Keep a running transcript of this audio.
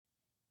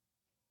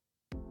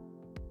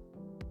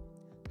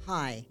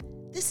Hi,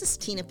 this is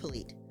Tina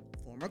Polite,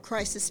 former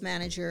crisis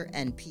manager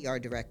and PR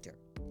director.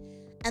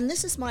 And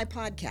this is my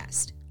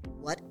podcast,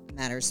 What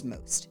Matters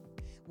Most,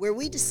 where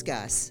we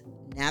discuss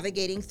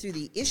navigating through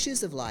the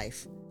issues of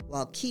life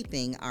while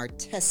keeping our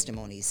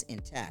testimonies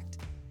intact.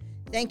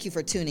 Thank you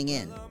for tuning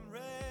in.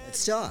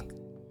 Let's talk.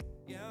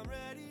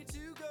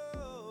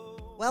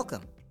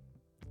 Welcome.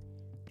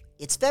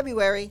 It's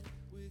February,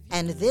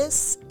 and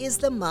this is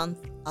the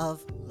month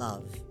of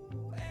love.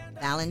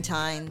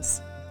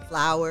 Valentine's,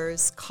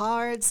 flowers,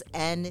 cards,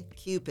 and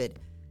Cupid.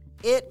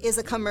 It is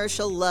a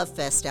commercial love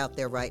fest out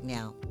there right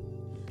now.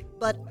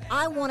 But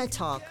I want to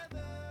talk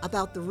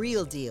about the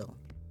real deal,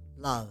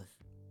 love,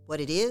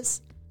 what it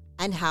is,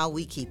 and how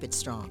we keep it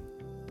strong.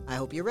 I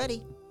hope you're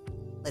ready.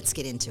 Let's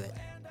get into it.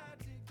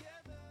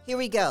 Here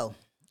we go.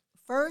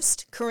 1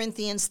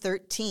 Corinthians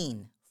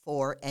 13,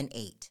 4 and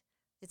 8.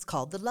 It's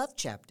called the love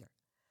chapter.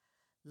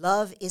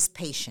 Love is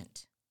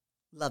patient.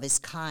 Love is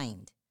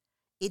kind.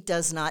 It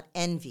does not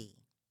envy.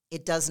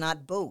 It does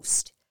not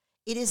boast.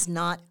 It is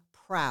not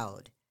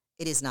proud.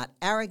 It is not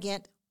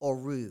arrogant or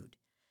rude.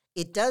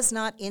 It does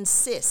not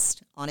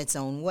insist on its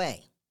own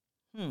way.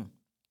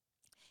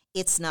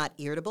 It's not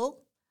irritable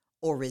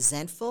or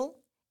resentful.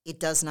 It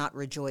does not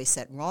rejoice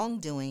at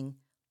wrongdoing,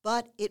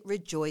 but it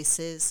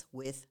rejoices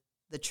with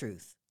the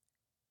truth.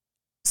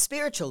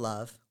 Spiritual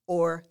love,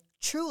 or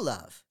true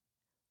love,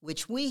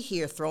 which we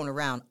hear thrown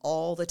around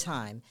all the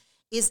time,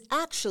 is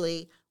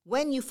actually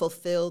when you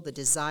fulfill the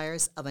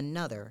desires of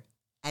another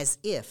as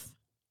if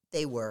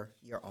they were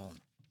your own.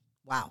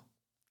 Wow,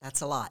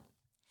 that's a lot.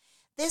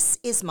 This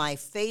is my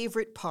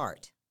favorite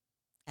part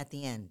at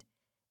the end.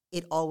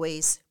 It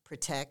always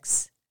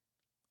protects,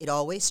 it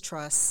always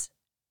trusts,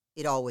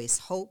 it always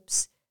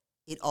hopes,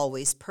 it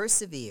always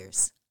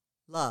perseveres.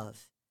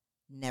 Love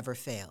never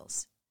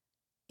fails.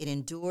 It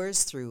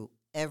endures through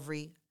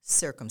every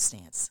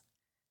circumstance.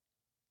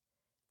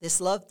 This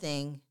love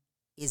thing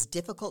is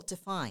difficult to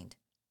find.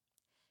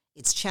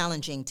 It's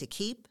challenging to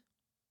keep.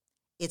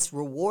 It's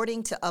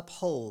rewarding to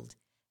uphold,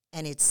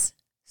 and it's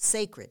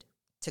sacred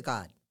to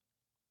God.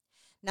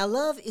 Now,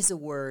 love is a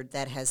word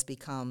that has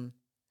become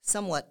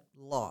somewhat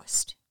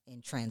lost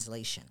in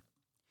translation.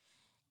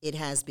 It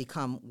has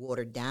become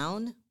watered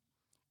down,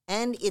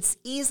 and it's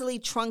easily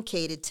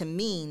truncated to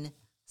mean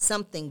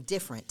something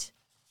different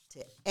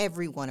to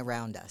everyone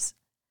around us.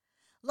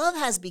 Love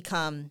has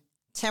become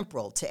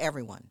temporal to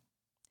everyone,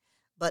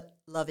 but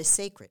love is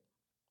sacred.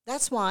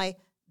 That's why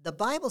the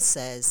Bible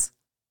says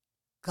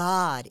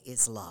God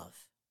is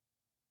love.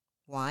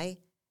 Why?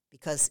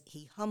 Because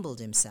he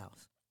humbled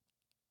himself.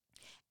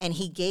 And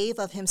he gave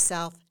of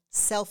himself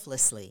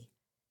selflessly.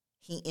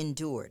 He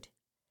endured.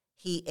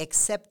 He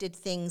accepted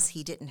things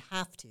he didn't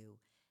have to.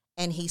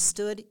 And he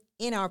stood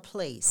in our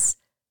place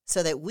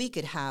so that we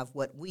could have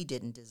what we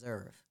didn't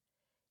deserve.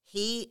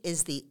 He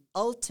is the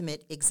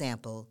ultimate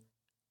example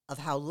of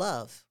how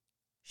love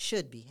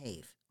should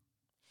behave.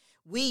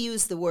 We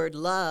use the word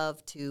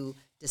love to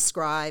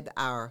describe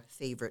our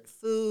favorite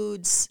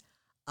foods,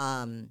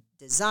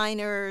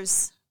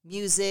 designers,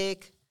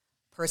 music,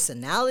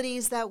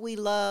 personalities that we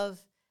love,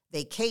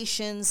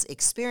 vacations,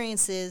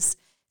 experiences,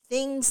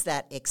 things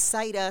that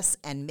excite us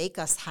and make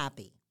us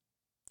happy.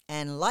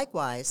 And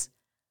likewise,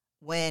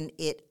 when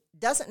it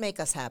doesn't make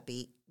us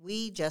happy,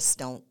 we just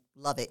don't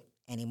love it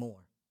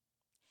anymore.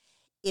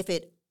 If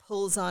it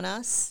pulls on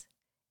us,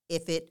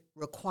 if it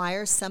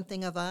requires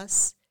something of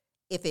us,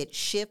 if it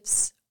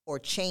shifts or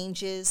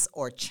changes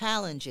or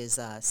challenges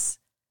us,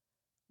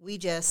 we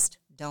just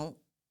don't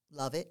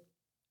love it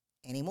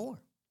anymore.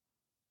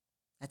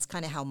 That's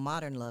kind of how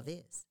modern love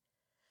is.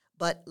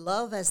 But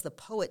love, as the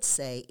poets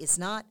say, is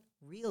not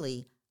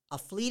really a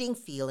fleeting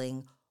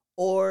feeling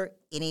or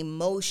an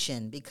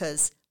emotion,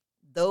 because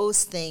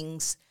those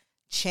things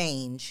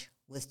change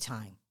with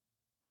time.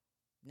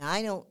 Now,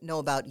 I don't know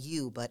about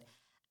you, but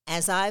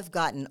as I've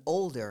gotten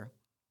older,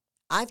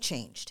 I've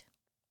changed.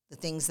 The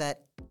things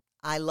that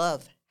I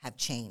love have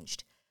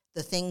changed.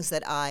 The things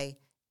that I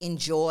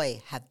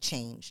enjoy have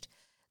changed.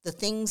 The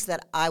things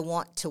that I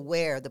want to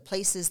wear, the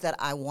places that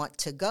I want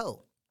to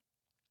go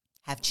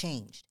have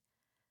changed.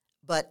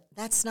 But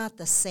that's not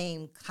the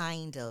same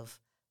kind of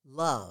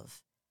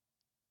love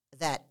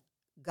that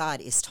God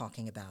is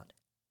talking about.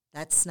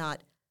 That's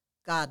not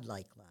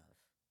God-like love.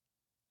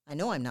 I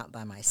know I'm not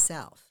by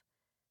myself.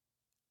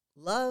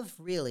 Love,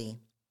 really,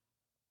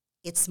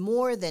 it's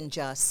more than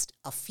just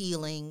a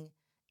feeling,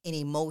 an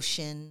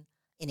emotion,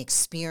 an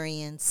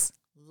experience.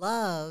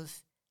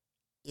 Love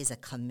is a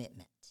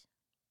commitment.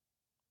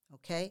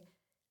 Okay?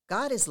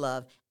 God is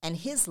love, and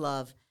his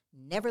love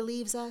never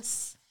leaves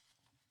us,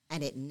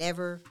 and it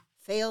never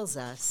fails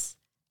us,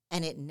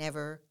 and it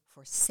never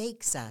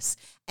forsakes us.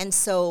 And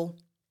so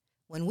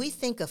when we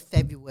think of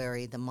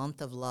February, the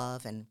month of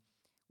love, and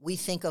we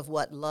think of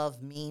what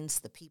love means,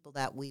 the people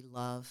that we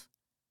love,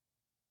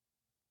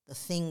 the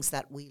things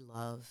that we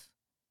love,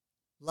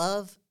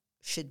 love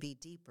should be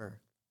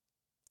deeper.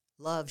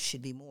 Love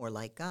should be more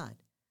like God.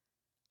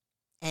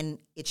 And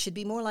it should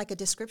be more like a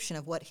description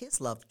of what his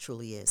love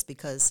truly is,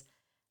 because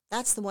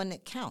that's the one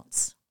that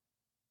counts.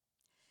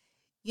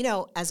 You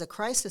know, as a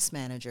crisis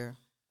manager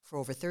for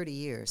over 30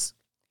 years,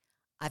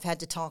 I've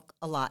had to talk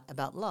a lot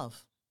about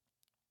love.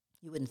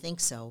 You wouldn't think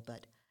so,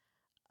 but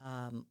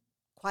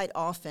quite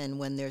often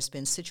when there's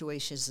been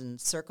situations and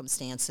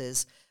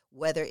circumstances,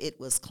 whether it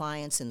was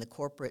clients in the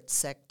corporate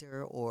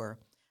sector or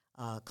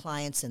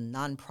clients in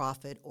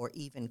nonprofit or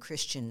even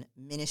Christian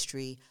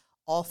ministry,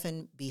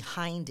 often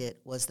behind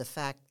it was the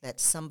fact that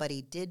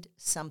somebody did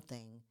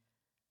something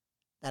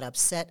that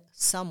upset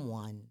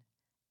someone,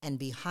 and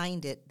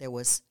behind it there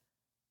was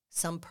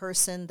some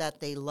person that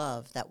they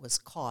loved that was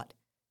caught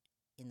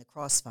in the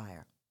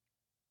crossfire.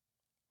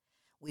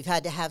 We've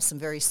had to have some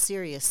very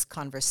serious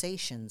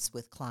conversations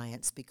with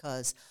clients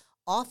because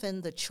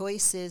often the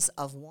choices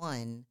of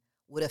one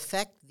would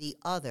affect the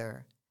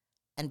other,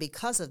 and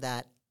because of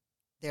that,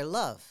 their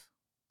love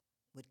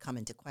would come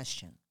into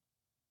question.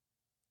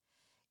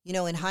 You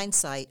know, in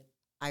hindsight,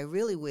 I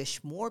really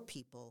wish more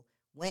people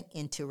went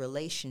into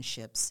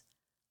relationships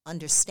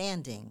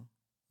understanding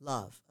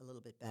love a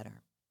little bit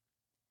better.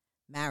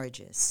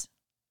 Marriages,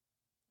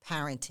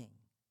 parenting,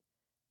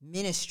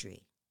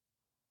 ministry.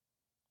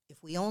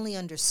 If we only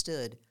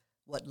understood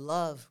what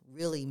love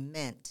really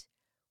meant,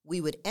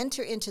 we would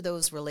enter into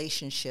those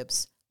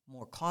relationships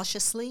more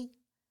cautiously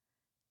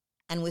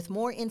and with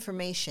more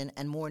information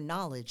and more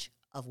knowledge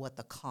of what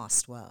the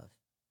cost was.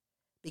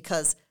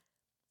 Because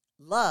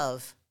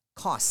love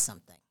costs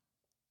something.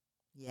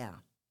 Yeah.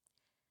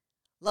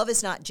 Love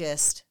is not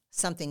just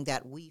something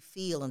that we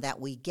feel and that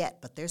we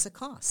get, but there's a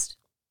cost.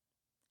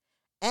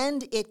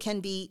 And it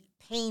can be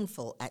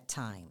painful at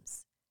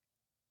times.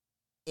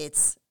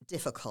 It's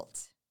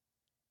difficult.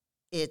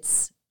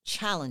 It's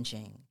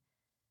challenging.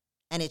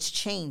 And it's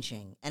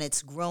changing. And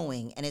it's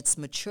growing. And it's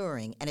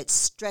maturing. And it's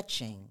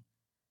stretching.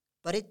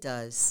 But it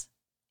does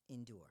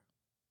endure.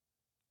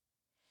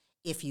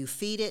 If you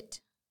feed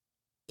it,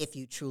 if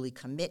you truly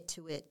commit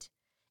to it,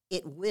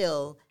 it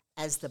will,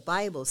 as the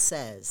Bible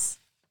says,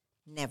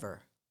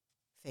 never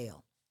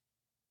fail.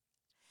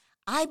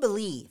 I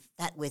believe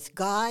that with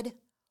God,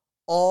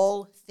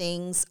 all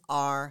things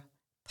are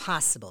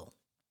possible.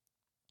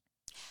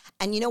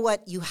 And you know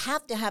what? You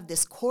have to have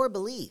this core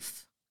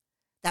belief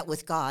that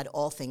with God,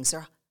 all things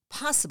are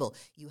possible.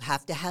 You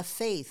have to have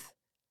faith,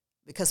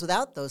 because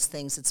without those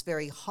things, it's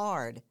very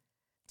hard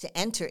to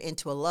enter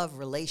into a love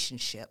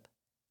relationship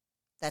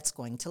that's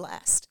going to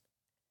last.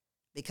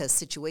 Because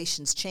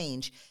situations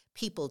change,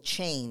 people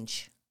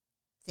change,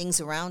 things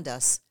around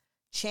us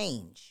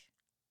change,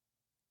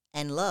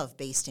 and love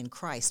based in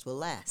Christ will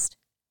last.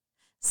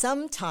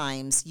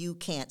 Sometimes you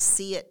can't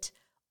see it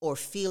or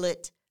feel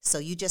it, so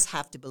you just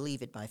have to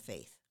believe it by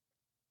faith.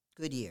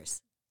 Good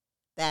years,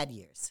 bad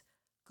years,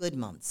 good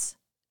months,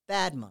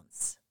 bad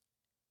months.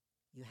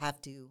 You have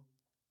to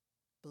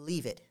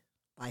believe it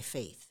by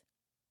faith.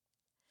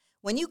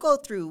 When you go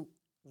through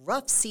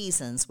rough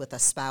seasons with a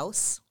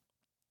spouse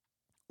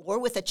or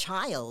with a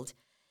child,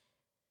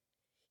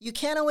 you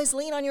can't always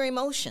lean on your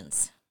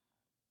emotions.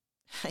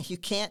 You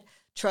can't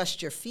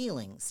trust your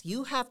feelings.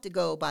 You have to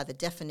go by the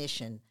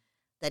definition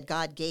that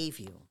God gave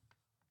you.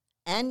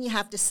 And you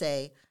have to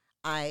say,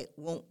 I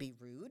won't be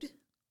rude.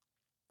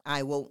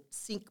 I won't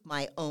seek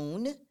my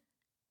own.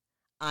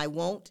 I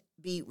won't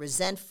be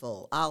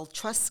resentful. I'll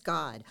trust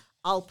God.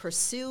 I'll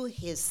pursue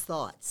his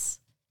thoughts.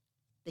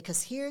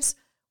 Because here's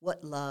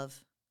what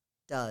love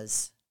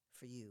does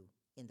for you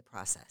in the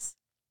process.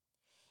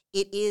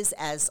 It is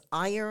as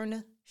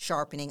iron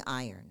sharpening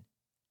iron.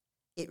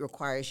 It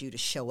requires you to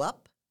show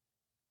up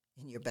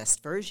in your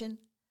best version.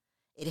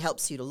 It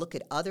helps you to look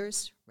at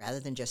others rather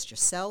than just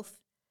yourself.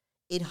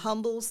 It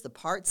humbles the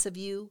parts of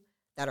you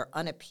that are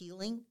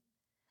unappealing.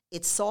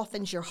 It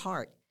softens your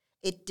heart.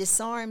 It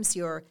disarms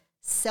your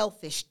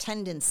selfish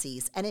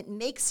tendencies, and it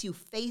makes you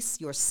face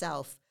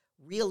yourself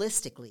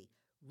realistically.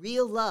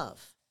 Real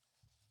love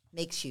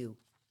makes you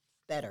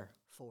better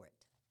for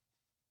it.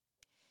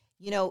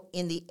 You know,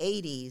 in the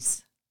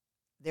 80s,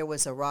 there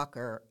was a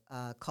rocker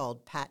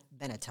called Pat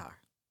Benatar.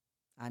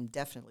 I'm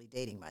definitely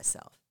dating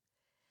myself.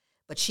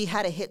 But she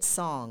had a hit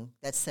song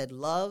that said,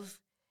 "Love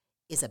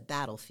is a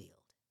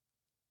battlefield."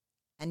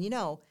 And you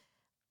know,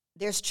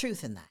 there's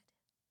truth in that.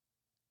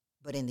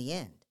 But in the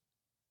end,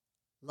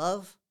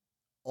 love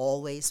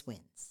always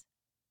wins.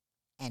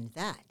 And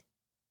that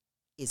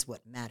is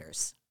what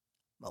matters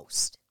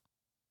most.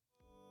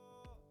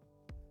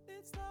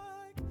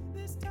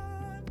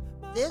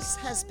 This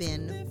has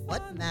been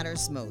What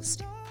Matters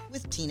Most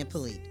with Tina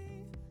Polite.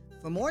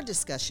 For more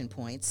discussion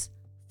points,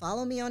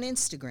 follow me on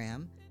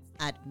Instagram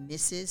at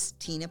Mrs.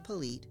 Tina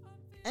Polite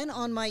and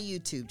on my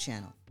YouTube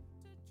channel.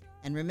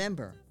 And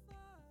remember,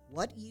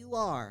 what you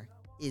are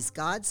is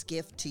God's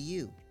gift to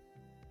you,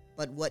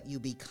 but what you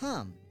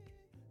become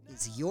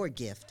is your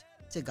gift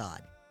to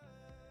God.